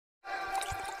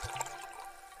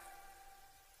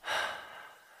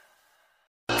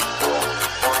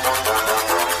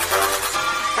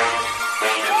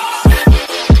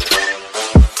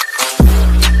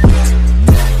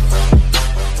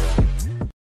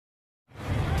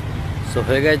So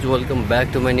hey guys welcome back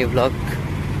to my new blog.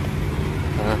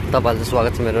 तपाईहरुलाई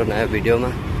स्वागत छ मेरो नयाँ भिडियोमा।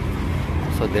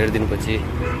 सो धेरै दिनपछि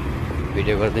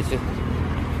भिडियो गर्दैछु।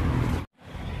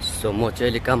 सो म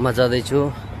चाहिँ अहिले काममा जाँदैछु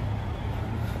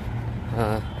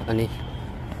अनि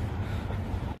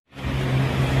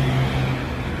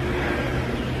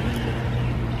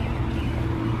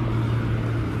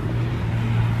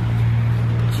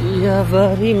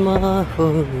चियाबारीमा हो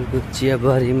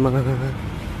चियाबारीमा।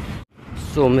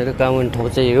 सो मेरो काम गर्ने ठाउँ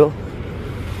चाहिँ यो,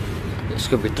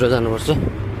 यसको भित्र जानुपर्छ।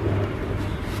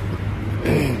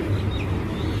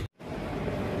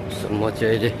 सो म चाहिँ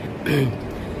अहिले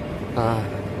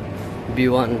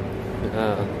B1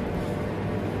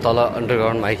 तल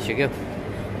अन्डरग्राउन्डमा आइसक्यो।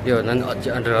 यो भन्दा पनि अझै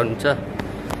अन्डरग्राउन्ड छ।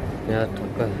 यहाँ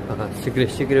ठक्क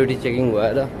सिक्युरिटी चेकिङ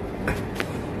भएर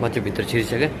म चाहिँ भित्र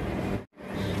छिरिसकेँ।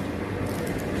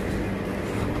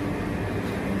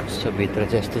 सो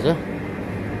भित्र चाहिँ यस्तो छ।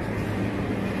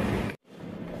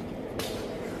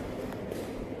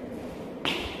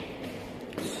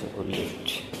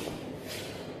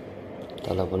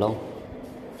 तल बोलाऊ,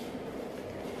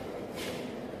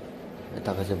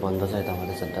 यताको चाहिँ बन्द छ, यता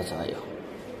मात्रै चल्दा छ यो।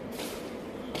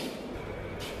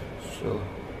 सो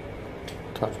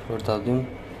थर्ड फ्लोर तादिउँ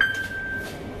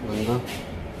बन्द।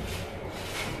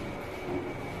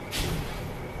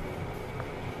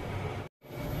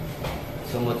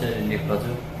 सो म चाहिँ लिफ्ट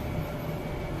गर्छु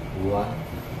 1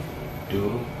 2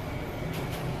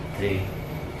 3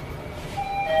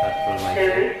 थर्ड फ्लोरमा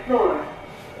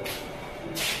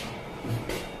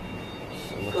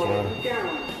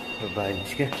बाहिर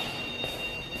निस्केँ।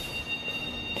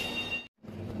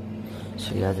 सो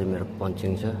यहाँ चाहिँ मेरो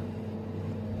पन्चिङ छ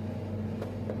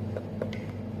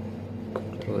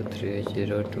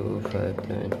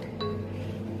 230259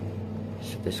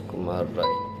 सतीश कुमार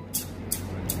राई।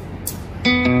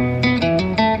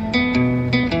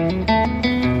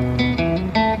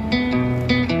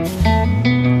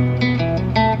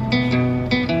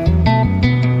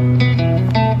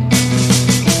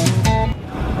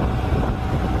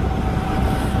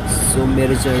 सो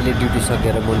मेरो चाहिँ अहिले ड्युटी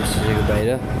सकेर म निस्किसकेको बाहिर।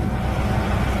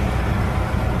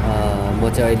 म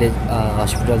चाहिँ अहिले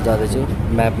हस्पिटल जाँदैछु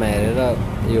म्यापमा हेरेर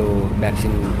यो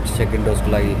भ्याक्सिन सेकेन्ड डोजको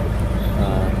लागि।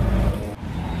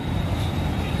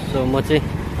 सो म चाहिँ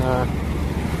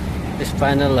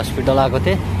स्पाइनल हस्पिटल आएको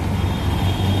थिएँ।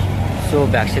 सो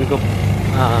भ्याक्सिनको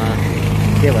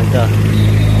के भन्छ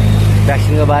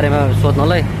भ्याक्सिनको बारेमा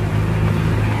सोध्नलाई।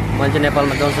 मैले चाहिँ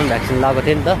नेपालमा जनसन भ्याक्सिन लगाएको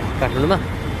थिएँ नि त काठमाडौँमा।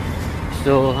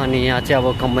 सो अनि यहाँ चाहिँ अब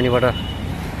कम्पनीबाट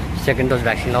सेकेन्ड डोज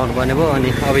भ्याक्सिन लगाउनु पर्ने भयो। अनि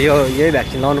अब यही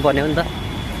भ्याक्सिन लगाउनु पर्ने हो नि त।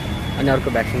 अनि अर्को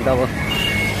भ्याक्सिन त अब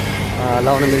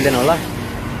लगाउनु मिल्दैन होला,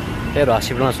 त्यही भएर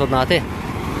हस्पिटलमा सोध्न आएको थिएँ।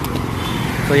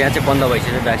 सो यहाँ चाहिँ बन्द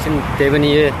भइसक्यो भ्याक्सिन। त्यही पनि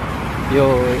यो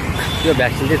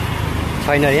भ्याक्सिन चाहिँ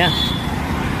छैन यहाँ।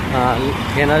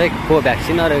 थिएन अरे को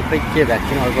भ्याक्सिन, अरे खै के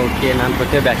भ्याक्सिन, अर्को के नामको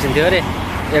त्यो भ्याक्सिन थियो अरे।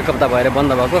 एक हप्ता भएर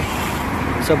बन्द भएको।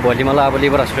 सो भोलि मलाई अब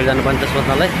लिभर हस्पिटल जानुपर्ने त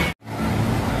सोध्नलाई।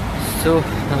 सो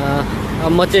अब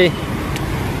म चाहिँ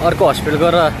अर्को हस्पिटल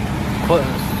गएर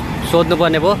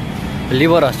सोध्नुपर्ने भयो,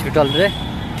 लिभर हस्पिटल चाहिँ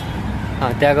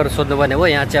त्यहाँ गएर सोध्नुपर्ने भयो।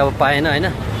 यहाँ चाहिँ अब पाएन होइन।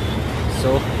 सो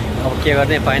अब के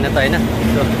गर्ने, पाएन त होइन।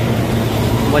 सो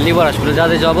म लिभर हस्पिटल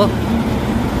जाँदैछु। अब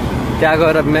त्यहाँ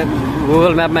गएर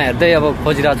गुगल म्यापमा हेर्दै अब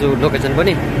खोजिरहेको छु लोकेसन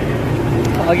पनि।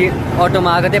 अघि अटोमा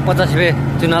आएको थिएँ 50 रुपियाँ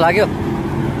चुन्न लाग्यो।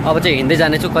 अब चाहिँ हिँड्दै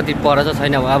जानेछु, कति पर छ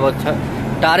छैन। अब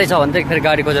टाढै छ भने चाहिँ फेरि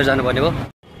गाडी खोजेर जानुपर्ने भयो।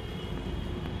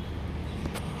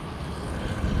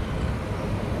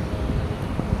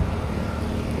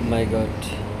 माई गड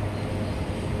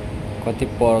कति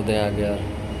पर्दै आयो यार,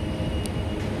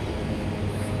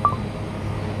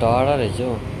 टाढा रहेछ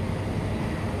हौ।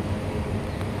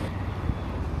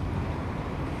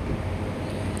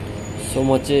 सो म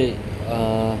चाहिँ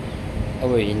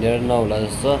अब हिँडेर नहोला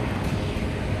जस्तो,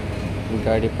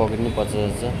 गाडी पक्रिनु पर्छ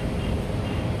जस्तो।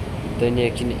 त्यही नि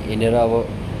एकछिन हिँडेर अब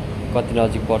कति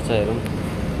नजिक पर्छ हेरौँ।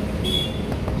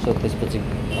 सो त्यसपछि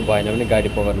भएन भने गाडी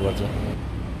पक्र्नुपर्छ।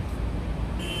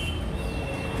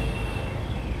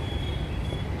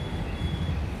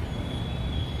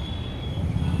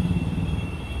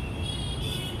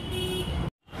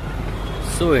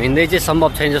 सो हिँड्दै चाहिँ सम्भव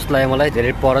छैन जस्तो लाग्यो मलाई,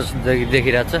 धेरै पर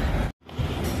देखिरहेको छ।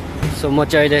 सो म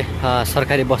चाहिँ अहिले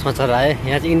सरकारी बसमा चढेर आएँ।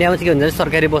 यहाँ चाहिँ इन्डियामा चाहिँ के हुन्छ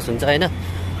सरकारी बस हुन्छ होइन।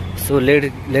 सो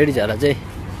लेडिजहरूलाई चाहिँ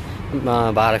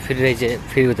भाडा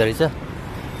फ्री हुँदो रहेछ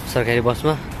सरकारी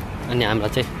बसमा। अनि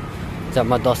हामीलाई चाहिँ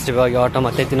जम्मा 10 रुपियाँ, अघि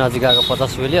अटोमा त्यति नजिक आएको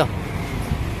 50 रुपियाँ लियो।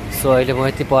 सो अहिले म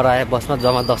यति पर आएँ बसमा,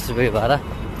 जम्मा 10 रुपियाँ भाडा।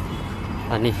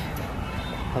 अनि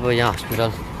अब यहाँ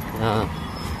हस्पिटल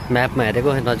म्यापमा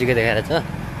हेरेको नजिकै देखाएर छ।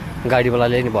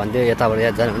 गाडीवालाले नि भन्दियो यताबाट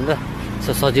यहाँ जानु भनेर,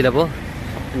 सो सजिलो भयो।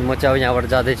 म चाहिँ अब यहाँबाट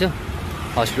जाँदैछु।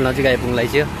 हस्पिटल नजिक आइपुग्नु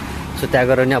लागिसक्यो। सो त्यहाँ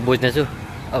गएर नि अब बुझ्नेछु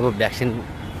अब भ्याक्सिन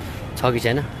छ कि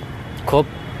छैन, खोप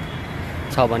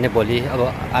छ भने भोलि अब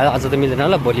आज त मिल्दैन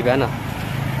होला, भोलि बिहान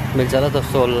मिल्छ होला त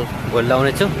भोलि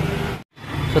लाउने छु।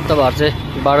 सो तपाईँहरू चाहिँ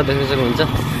बाटो देख्न सक्नुहुन्छ,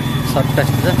 सर्ट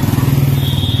टेस्ट छ।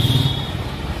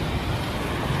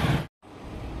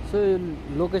 सो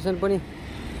लोकेसन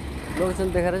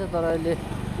देखाएर छ, तर अहिले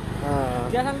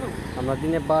हाम्रो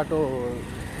दिने बाटो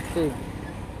चाहिँ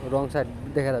रङ साइड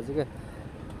देखाइरहेको छु क्या।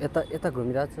 यता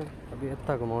घुमिरहेको छ, अब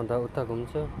यता घुमाउँदा उता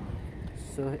घुम्छ।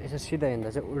 सो यसो सिधा हिँड्दा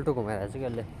चाहिँ उल्टो घुमाइरहेको छु क्या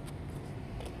अहिले।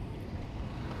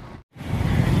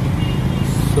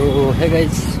 सो हे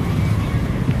गाइज,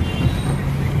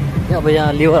 अब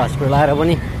यहाँ लिभर हस्पिटल आएर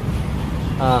पनि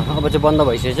अब चाहिँ बन्द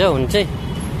भइसकेछ। हुन चाहिँ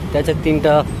त्यहाँ चाहिँ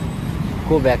 3टा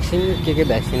को भ्याक्सिन के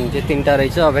भ्याक्सिन चाहिँ 3टा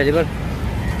रहेछ अभाइलेबल।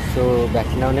 सो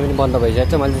भ्याक्सिन आउने पनि बन्द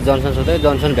भइसकेको छ। मैले जनसन सोधेँ,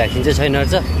 जनसन भ्याक्सिन चाहिँ छैन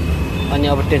रहेछ। अनि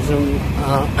अब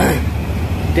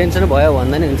टेन्सन भयो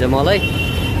भन्दा नि हुन्छ मलाई।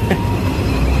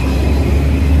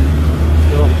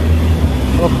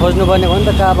 अब खोज्नुपर्ने हो नि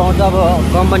त, कहाँ पाउँछ। अब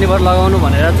कम्पनीबाट लगाउनु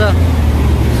भनेर छ।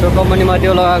 सो कम्पनीमा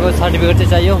त्यो लगाएको सर्टिफिकेट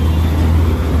चाहिँ चाहियो।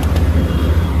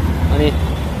 अनि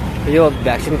यो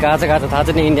भ्याक्सिन कहाँ छ थाहा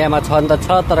छैन। इन्डियामा छ नि त छ,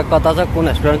 तर कता छ, कुन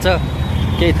हस्पिटल छ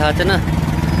केही थाहा छैन,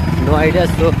 नो आइडिया।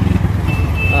 सो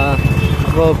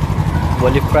अब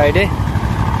भोलि फ्राइडे,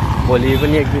 भोलि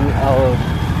पनि एक दिन अब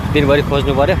दिनभरि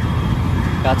खोज्नु पऱ्यो।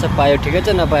 कहाँ छ, पायो ठिकै छ,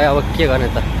 नपायो अब के गर्ने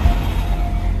त।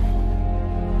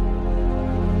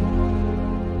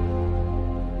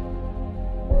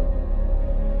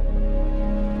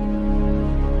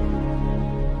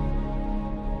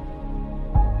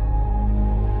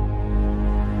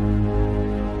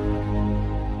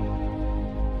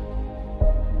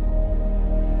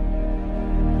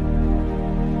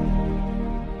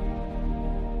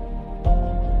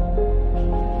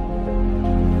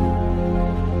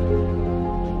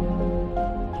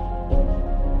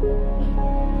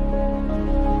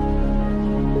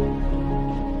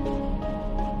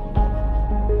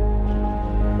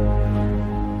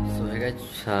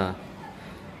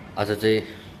 आज चाहिँ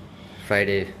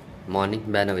फ्राइडे मर्निङ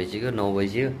बिहान भइसक्यो, 9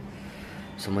 बजिसक्यो।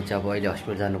 सो म चाहिँ अब अहिले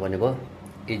हस्पिटल जानुपर्ने भयो।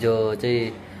 हिजो चाहिँ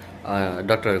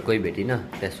डक्टरहरू कोही भेटिनँ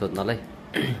त्यहाँ सोध्नलाई।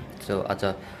 सो आज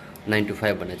 9 to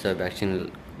 5 भनेर चाहिँ भ्याक्सिन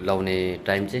लाउने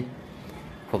टाइम चाहिँ,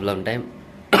 खोप लाउने टाइम।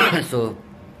 सो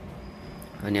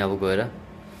अनि अब गएर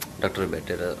डक्टर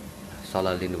भेटेर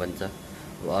सल्लाह लिनु भन्छ।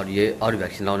 अरू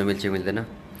भ्याक्सिन लाउनु मिल्छ मिल्दैन,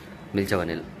 मिल्छ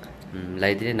भने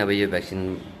लगाइदिने, नभए यो भ्याक्सिन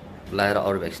लगाएर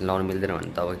अरू भ्याक्सिन लाउनु मिल्दैन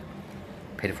भने त अब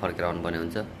फेरि फर्केर आउनुपर्ने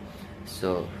हुन्छ।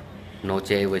 सो 9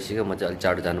 चाहिँ आइबसिक्यो, म चाहिँ अलिक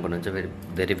चाँडो जानुपर्ने हुन्छ, फेरि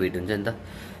धेरै भिड हुन्छ नि त।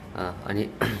 अनि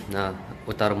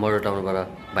उता मोटर टाउनबाट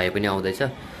भाइ पनि आउँदैछ।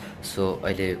 सो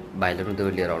अहिले भाइलाई पनि त्यो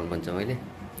लिएर आउनुपर्छ मैले।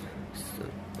 सो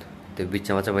त्यो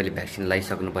बिचमा चाहिँ मैले भ्याक्सिन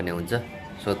लगाइसक्नुपर्ने हुन्छ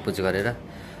सोधपुछ गरेर।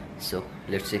 सो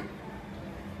लेट्स सी,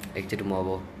 एकचोटि म अब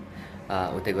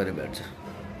उतै गएर भेट्छु।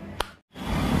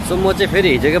 सो म चाहिँ फेरि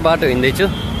हिजोकै बाटो हिँड्दैछु,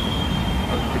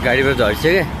 गाडीबाट झर्छ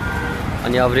क्या।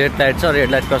 अनि अब रेड लाइट छ, रेड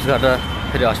लाइट क्रस गरेर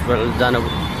फेरि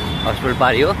हस्पिटल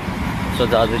पारि हो। सो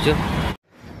जाँदैछु।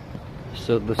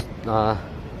 सो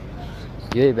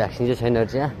यही भ्याक्सिन चाहिँ छैन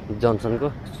रहेछ यहाँ जनसनको।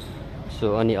 सो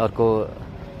अनि अर्को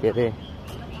के अरे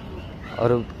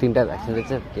अरू 3टा भ्याक्सिन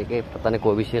रहेछ, के पत्ता नै,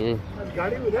 कोभिसिल्ड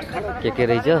के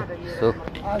रहेछ। सो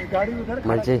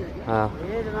मैले चाहिँ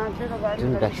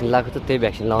जुन भ्याक्सिन लगाएको छ त्यही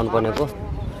भ्याक्सिन लाउनु पर्ने पो,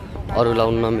 अरू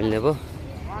लाउनु नमिल्ने पो।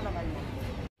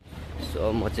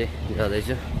 सो म चाहिँ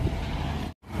जाँदैछु।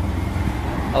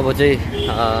 अब चाहिँ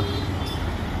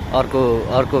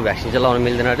अर्को भ्याक्सिन चाहिँ लाउनु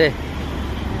मिल्दैन अरे।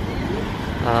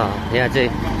 यहाँ चाहिँ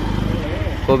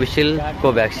कोभिसिल्ड,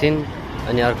 कोभ्याक्सिन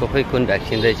अनि अर्को खोइ कुन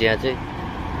भ्याक्सिन रहेछ यहाँ चाहिँ।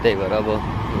 त्यही भएर अब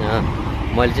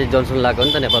मैले चाहिँ जनसन लगाएको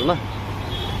नि त नेपालमा।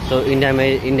 सो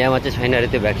इन्डियामा चाहिँ छैन अरे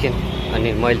त्यो भ्याक्सिन। अनि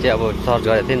मैले चाहिँ अब सर्च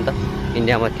गरेको थिएँ नि त,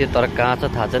 इन्डियामा थियो तर कहाँ छ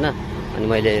थाहा छैन। अनि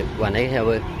मैले भने कि अब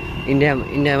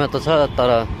इन्डियामा त छ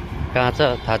तर कहाँ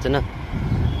छ थाहा छैन।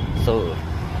 सो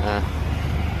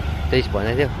त्यही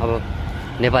भनेको थियो, अब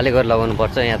नेपालले गएर लगाउनु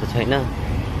पर्छ, यहाँ त छैन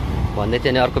भन्दै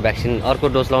थियो। अनि अर्को भ्याक्सिन, अर्को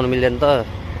डोज लाउनु मिल्दैन त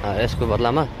यसको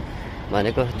बदलामा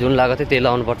भनेको, जुन लगाएको थियो त्यही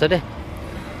लाउनु पर्छ अरे।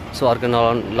 सो अर्को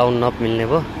लाउनु नमिल्ने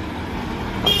भयो।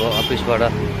 अब अफिसबाट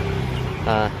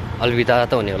अलविदा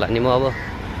त हुने होला नि म अब।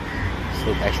 सो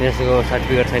भ्याक्सिनेसनको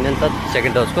सर्टिफिकेट छैन नि त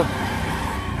सेकेन्ड डोजको।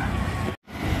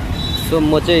 सो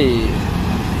म चाहिँ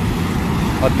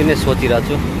अति नै सोचिरहेको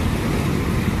छु।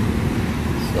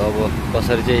 सो अब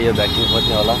कसरी चाहिँ यो भ्याक्सिन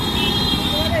खोज्ने होला,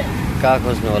 कहाँ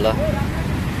खोज्नु होला।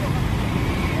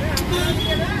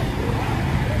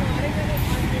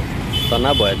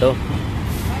 तनाव भयो त।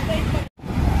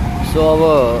 सो अब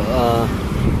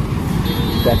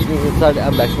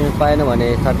अब भ्याक्सिन पाएन भने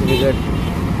सर्टिफिकेट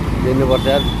दिनुपर्छ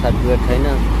यार। सर्टिफिकेट छैन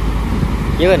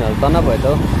के गर्ने होला तनाव भयो त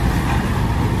हौ।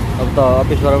 अब त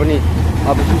अफिसबाट पनि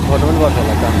अफिस छोड्नु पनि पर्छ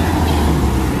होला त।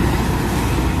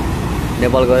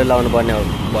 नेपाल गएर लाउनु पर्ने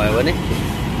भयो भने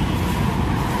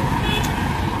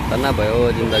तनाव भयो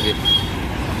जिन्दगी।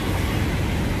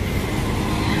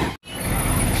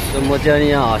 म चाहिँ अनि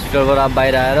यहाँ हस्पिटलबाट अब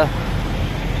बाहिर आएर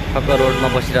ठक्क रोडमा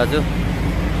बसिरहेको छु।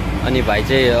 अनि भाइ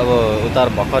चाहिँ अब उता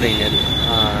भर्खर हिँडेर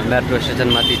मेट्रो स्टेसन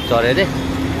माथि चढ्यो अरे।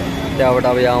 त्यहाँबाट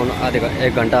अब यहाँ आउनु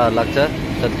 1 घन्टा लाग्छ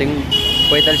समथिङ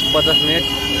 45-50 मिनट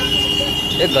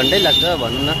 1 घन्टै लाग्छ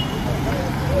भनौँ न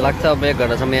लाग्छ। अब 1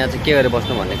 घन्टासम्म यहाँ चाहिँ के गरेर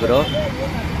बस्नु भन्ने कुरो हो।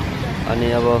 अनि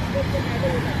अब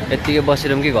यत्तिकै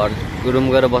बसिरौँ कि घर रुम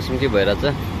गएर बसौँ कि भइरहेछ।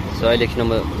 सो अहिले एकछिन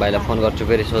म भाइलाई फोन गर्छु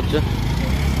फेरि सोध्छु।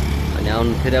 अनि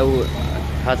आउनु फेरि अब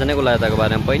थाहा छैन को यताको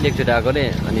बारेमा पहिलो एकचोटि आएको अरे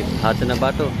अनि थाहा छैन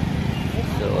बाटो।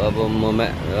 सो अब म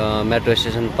मेट्रो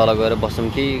स्टेसन तल गएर बसौँ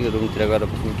कि रुमतिर गएर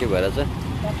बसौँ कि भइरहेछ।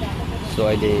 सो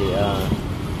अहिले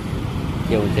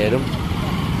के हुन्छ हेरौँ।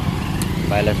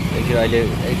 भाइलाई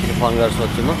एकचोटि फोन गरेर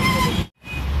सोध्छु म।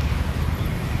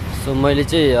 सो मैले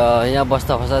चाहिँ यहाँ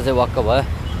बस्दा चाहिँ वाक्क भयो।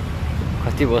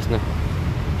 कति बस्नु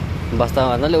बस्दा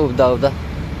भन्नाले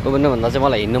उभिनु भन्दा चाहिँ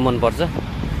मलाई हिँड्नु मनपर्छ।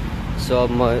 सो अब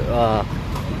म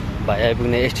भाइ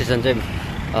आइपुग्ने स्टेसन चाहिँ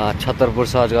छतरपुर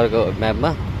सर्च गरेको म्यापमा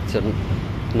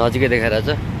नजिकै देखाइरहेछ।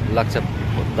 लाग्छ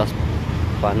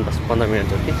 10-15 मिनट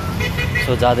जति।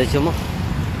 सो जाँदैछु म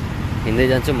हिँड्दै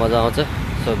जान्छु मजा आउँछ।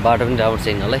 सो बाटो पनि राम्रो छ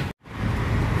हिँड्नलाई।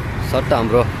 सट्ट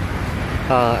हाम्रो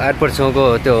एयरपोर्ट छेउको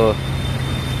त्यो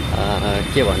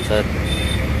के भन्छ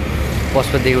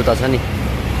पशुपतिदेखि उता छ नि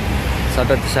सट्ट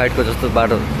त्यो साइडको जस्तो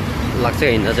बाटो लाग्छ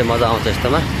हिँड्न चाहिँ मजा आउँछ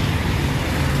यस्तोमा।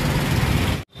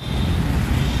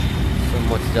 सो म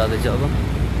चाहिँ जाँदैछु अब।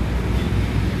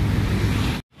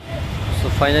 सो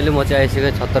फाइनली म चाहिँ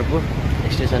आइसकेँ छतरपुर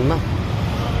स्टेसनमा।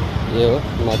 यो हो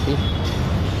माथि।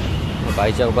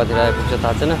 भाइ चाहिँ अब कतिखेर आइपुग्छ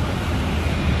थाहा छैन।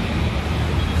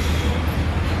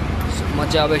 म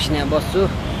चाहिँ अब एकछिन यहाँ बस्छु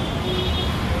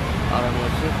आराम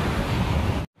गर्छु।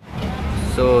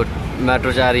 सो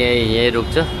मेट्रो चाहिँ यहीँ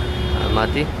रुक्छ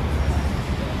माथि।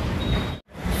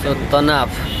 सो तनाव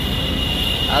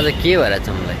आज के भइरहेछ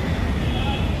मलाई।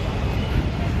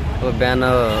 अब बिहान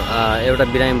एउटा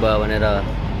बिरामी भयो भनेर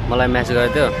मलाई म्यासेज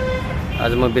गरेको थियो।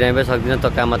 आज म बिरामी पनि सक्दिनँ त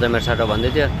काममा चाहिँ मेरो साटो भन्दै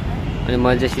थियो। अनि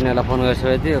मैले चाहिँ सिनेमालाई फोन गरेर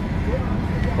सोधेको थियो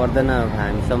पर्दैन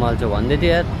हामी सम्हाल्छौँ भन्दै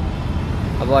थियो यार।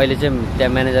 अब अहिले चाहिँ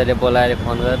त्यहाँ म्यानेजरले बोलाएर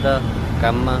फोन गरेर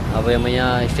काममा। अब म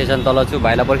यहाँ स्टेसन तल छु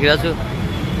भाइलाई पर्खिरहेको छु।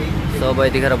 सो अब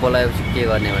यतिखेर बोलाएपछि के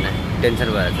गर्ने भने टेन्सन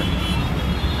भइरहेछ।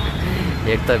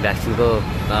 एक त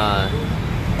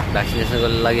भ्याक्सिनेसनको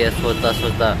लागि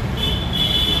सोच्दा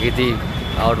गीती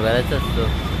आउट भइरहेछ।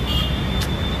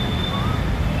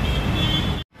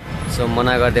 सो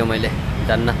मना गरिदिएँ मैले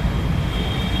जान्न।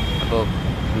 अब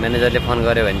म्यानेजरले फोन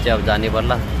गर्यो भने चाहिँ अब जानै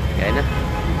पर्ला होइन।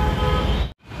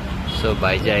 सो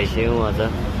भाइ चाहिँ आइसक्यो अझ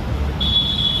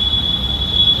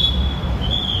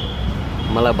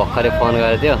मलाई भर्खरै फोन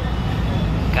गरेको थियो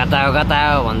कता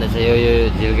हो भन्दैछ। यो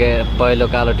झिल्के पहिलो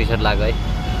कालो टी सर्ट लाग्यो है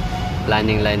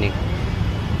लाइनिङ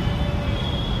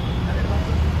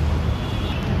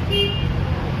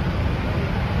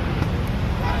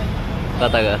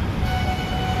कता गयो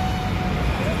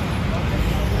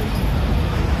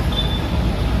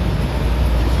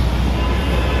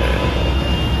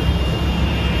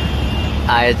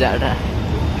आयो जाडा।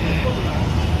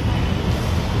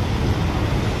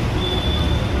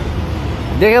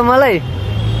 देख्यो मलाई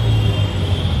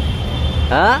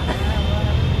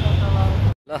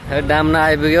ल डाम्न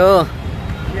आइपुग्यो।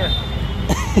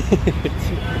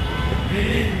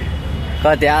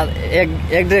 कति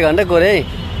 1-1.5 घन्टा कोरे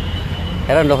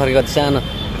हेर नोखरी कति सानो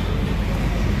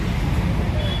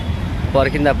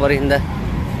पर्खिँदा।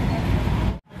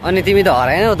 अनि तिमी त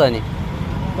हराएनौ त नि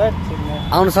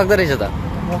आउनु सक्दो रहेछ त।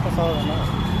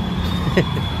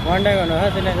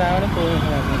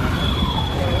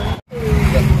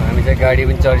 हामी चाहिँ गाडी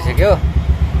पनि चढिसक्यो।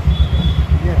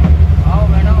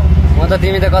 म त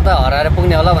तिमी त कता हराएर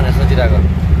पुग्ने होला भनेर सोचिरहेको।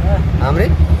 हाम्रै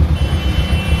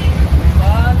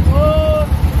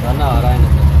झन् हराएन।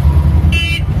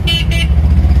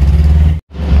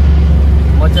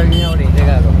 म चाहिँ यहाँबाट हिँड्दै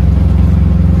गएको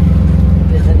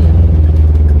त्यसो नि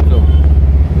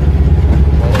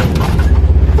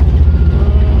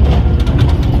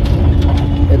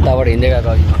यताबाट हिँड्दै गएको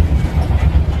अघि।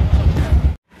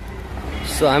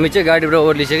 सो हामी चाहिँ गाडीबाट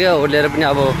ओर्लिसक्यो। ओर्लिएर पनि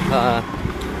अब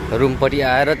रुमपट्टि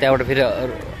आएर त्यहाँबाट फेरि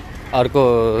अर्को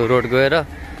रोड गएर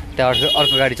त्यहाँबाट फेरि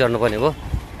अर्को गाडी चढ्नुपर्ने भयो।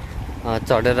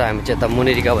 चढेर हामी चाहिँ यता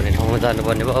मुनिरिका भन्ने ठाउँमा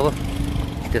जानुपर्ने भयो। अब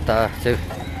त्यता चाहिँ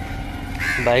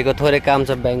भाइको थोरै काम छ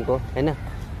ब्याङ्कको होइन।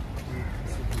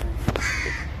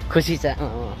 खुसी छ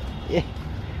ए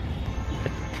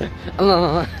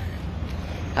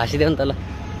हाँसिदेऊ नि त ल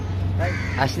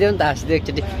हाँसिदेऊ नि त हाँसिदेऊ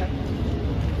एकचोटि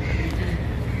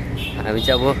हामी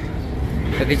चाहिँ अब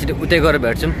एकैचोटि उतै गएर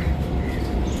भेट्छौँ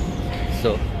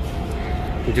सो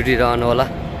जुटिरहनु होला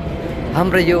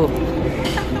हाम्रो यो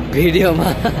भिडियोमा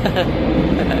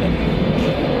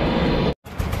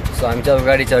सो हामी चाहिँ अब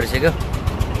गाडी चढिसक्यो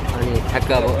अनि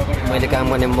ठ्याक्क अब मैले काम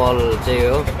गर्ने मल चाहिँ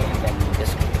हो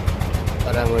यसको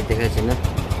राम्ररी देखाएको छैन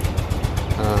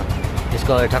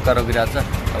यसको ठक्क रोकिरहेको छ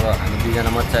अब हामी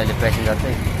दुईजना मात्रै अहिले प्यासेन्जर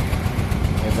चाहिँ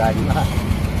यो गाडीमा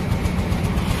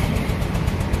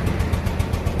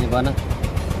नि भन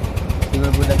तिम्रो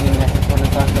बुढा तिमी म्यासेज गर्न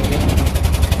चाहन्छौ कि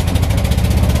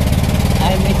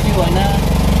आई मिस यु होइन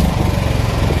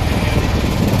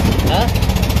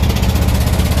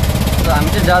हामी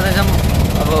चाहिँ जाँदैछौँ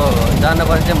अब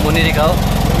जानुपर्ने चाहिँ मुनिरिका हो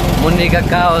मुनिरिका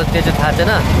कहाँ हो त्यो चाहिँ थाहा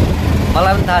छैन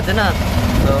मलाई पनि थाहा छैन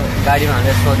गाडीमा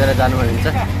हामीले सोधेर जानुपर्ने हुन्छ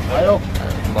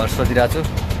भर सोधिरहेको छु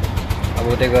अब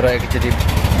उतै गएर एकचोटि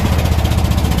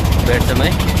भेट्छौँ है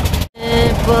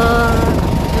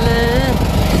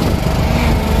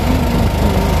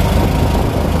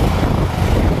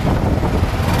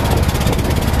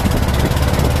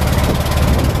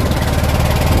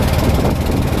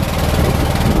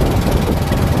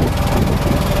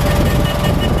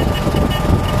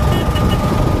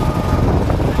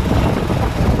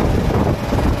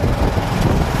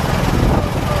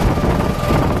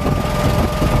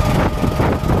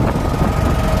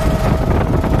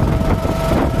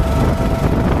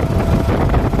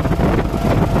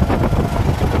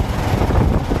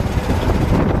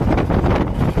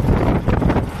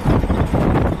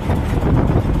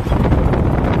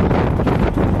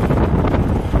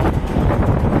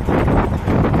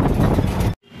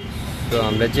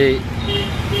हामीलाई चाहिँ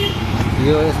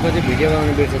यो यसको चाहिँ भिडियो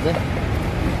बनाउनु बिर्सेछ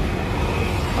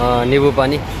नींबू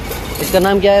पानी इसका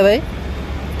नाम क्या है भाई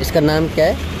इसका नाम क्या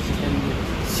है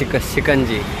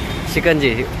सिकंजी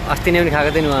सिकंजी अस्ति नै पनि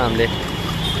खाएको थियौँ नि उहाँ हामीले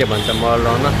के भन्छ मल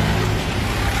लाउन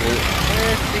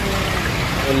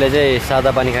उसले चाहिँ सादा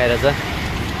पानी खाइरहेछ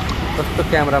कस्तो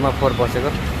क्यामेरामा फोहोर बसेको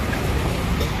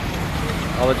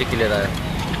अब चाहिँ क्लियर आयो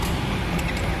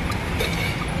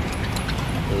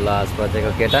लाज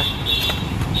बजेको केटा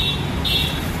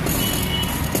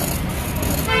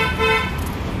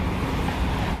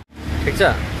ठीक छ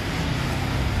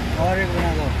और एक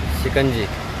बना दो शिकंजी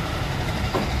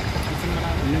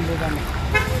नींबू पानी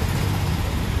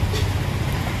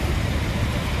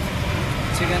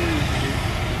चिकन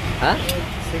हाँ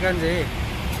शिकंजी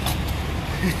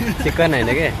चिकन हैन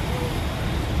के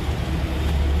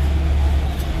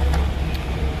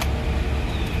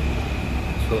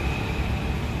सो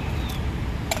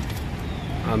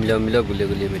अम्लो अम्लो गुलियो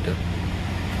गुलियो मिठो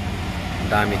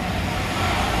दामी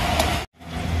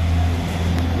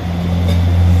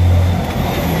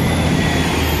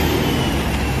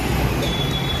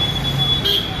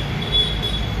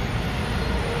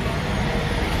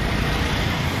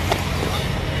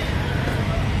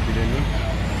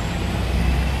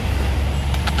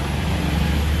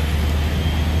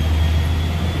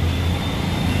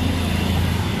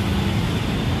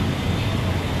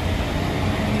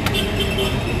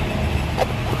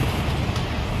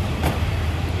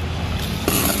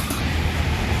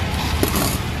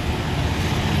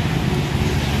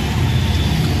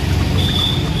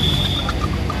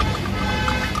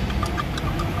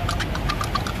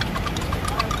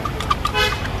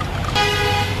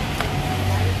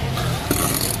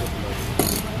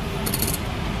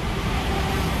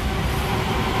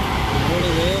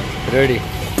रेडी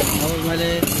अब मैले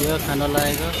यो खाना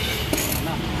लागेको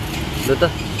लु त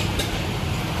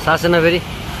सासेन फेरि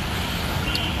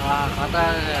खाता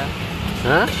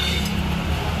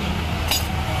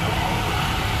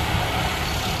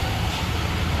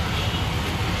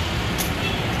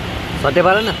सत्य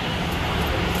पारेन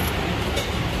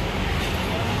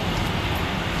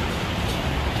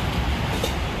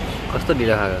कस्तो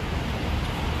ढिलो खाएको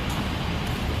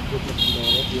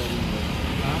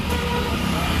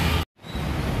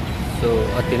सो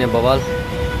अति नै बवाल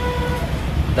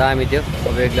दामी थियो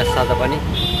अब एक ग्लास सादा पानी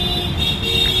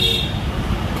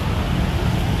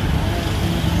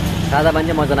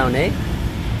चाहिँ मजा नआउने है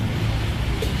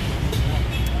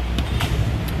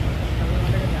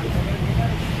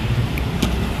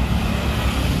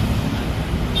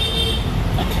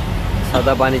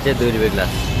सादा पानी चाहिँ 2 रुपियाँ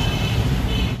ग्लास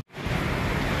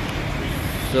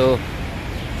सो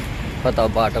कता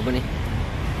बाटो पनि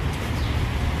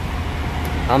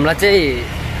हामीलाई चाहिँ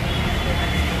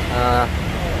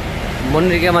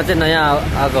मनरिगामा चाहिँ नयाँ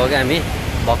आएको हो क्या हामी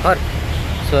भर्खर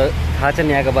सो थाहा छैन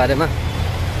यहाँको बारेमा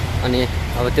अनि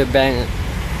अब त्यो ब्याङ्क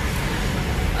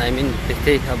आई मिन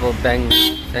त्यस्तै अब ब्याङ्क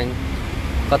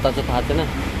कता चाहिँ थाहा छैन।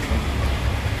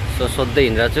 सो सोध्दै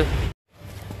हिँडिरहेको छु।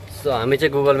 सो हामी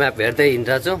चाहिँ गुगल म्याप हेर्दै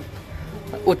हिँडिरहेको छौँ।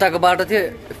 उताको बाटो थियो,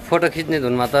 फोटो खिच्ने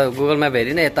धुनमा त गुगल म्याप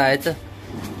हेरिन यता आएछ।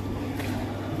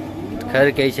 खैर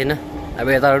केही छैन। अब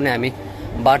यताबाट पनि हामी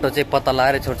बाटो चाहिँ पत्ता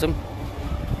लगाएर छोड्छौँ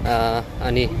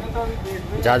अनि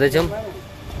जाँदैछौँ।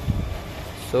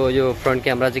 सो यो फ्रन्ट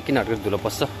क्यामेरा चाहिँ किन हटगरी धुलो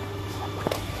पस्छ,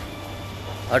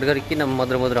 हटगरी किन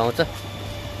मद्रो मद्रो आउँछ।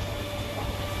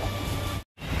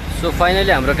 सो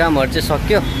फाइनली हाम्रो कामहरू चाहिँ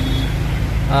सक्यो।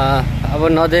 अब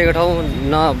नदिएको ठाउँ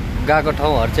नगएको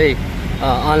ठाउँहरू चाहिँ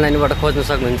अनलाइनबाट खोज्न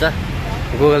सक्नुहुन्छ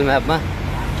गुगल म्यापमा,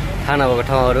 थाहा नभएको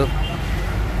ठाउँहरू।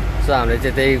 सो हामीले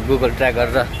चाहिँ त्यही गुगल ट्र्याक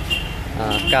गरेर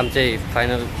काम चाहिँ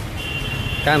फाइनल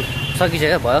काम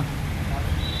सकिसक्यो, भयो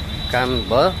काम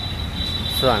भयो।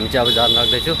 सो हामी चाहिँ अब जान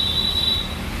लाग्दैछु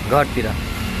घरतिर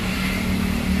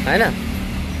होइन।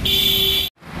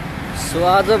 सो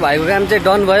आज भाइको काम चाहिँ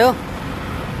डन भयो,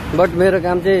 बट मेरो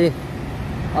काम चाहिँ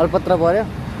अल्पत्र पऱ्यो,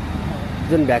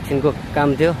 जुन भ्याक्सिनको काम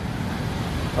थियो।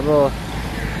 अब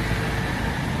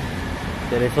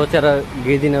धेरै सोचेर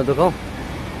गिर्दिन दुखाउँ,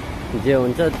 जे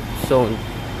हुन्छ सो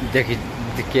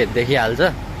देखिहाल्छ।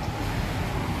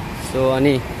 सो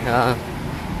अनि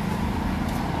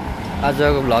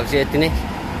आजको भ्लग चाहिँ यति नै।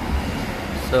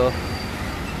 सो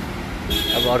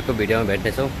अब अर्को भिडियोमा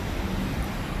भेट्नेछौँ।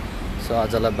 सो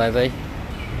आजलाई बाई बाई।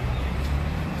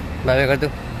 बाई बाई गरिदेऊ,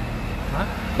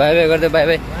 बाई बाई गरिदेऊ, बाई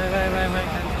बाई।